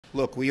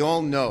Look, we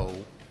all know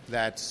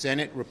that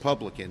Senate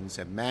Republicans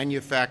have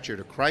manufactured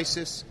a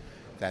crisis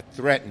that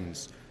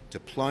threatens to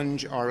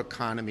plunge our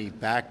economy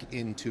back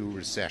into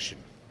recession.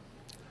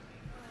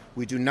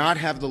 We do not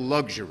have the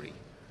luxury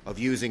of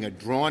using a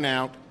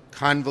drawn-out,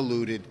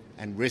 convoluted,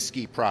 and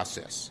risky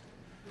process.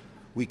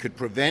 We could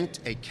prevent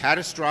a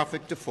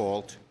catastrophic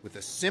default with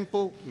a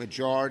simple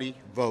majority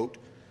vote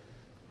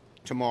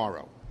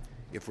tomorrow.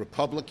 If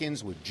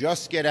Republicans would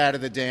just get out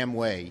of the damn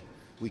way,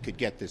 we could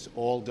get this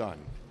all done.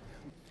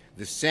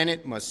 The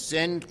Senate must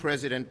send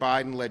President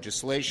Biden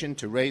legislation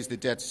to raise the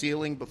debt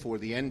ceiling before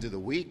the end of the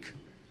week.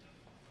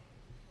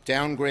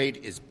 Downgrade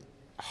is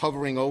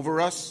hovering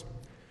over us.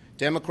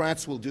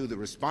 Democrats will do the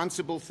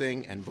responsible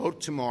thing and vote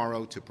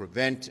tomorrow to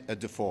prevent a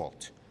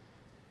default.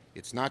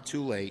 It's not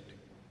too late,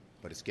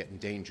 but it's getting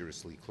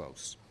dangerously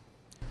close.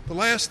 The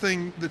last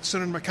thing that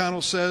Senator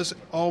McConnell says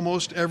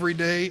almost every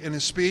day in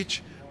his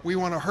speech, we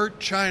want to hurt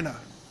China.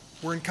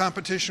 We're in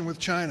competition with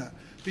China.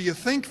 Do you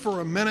think for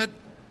a minute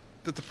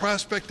that the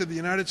prospect of the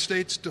United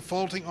States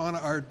defaulting on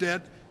our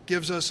debt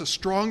gives us a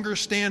stronger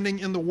standing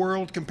in the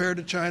world compared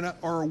to China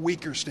or a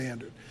weaker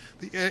standard?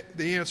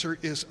 The answer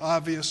is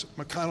obvious.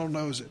 McConnell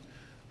knows it.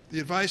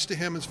 The advice to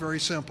him is very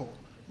simple.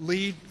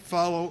 Lead,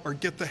 follow, or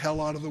get the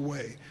hell out of the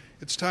way.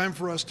 It's time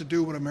for us to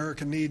do what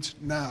America needs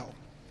now.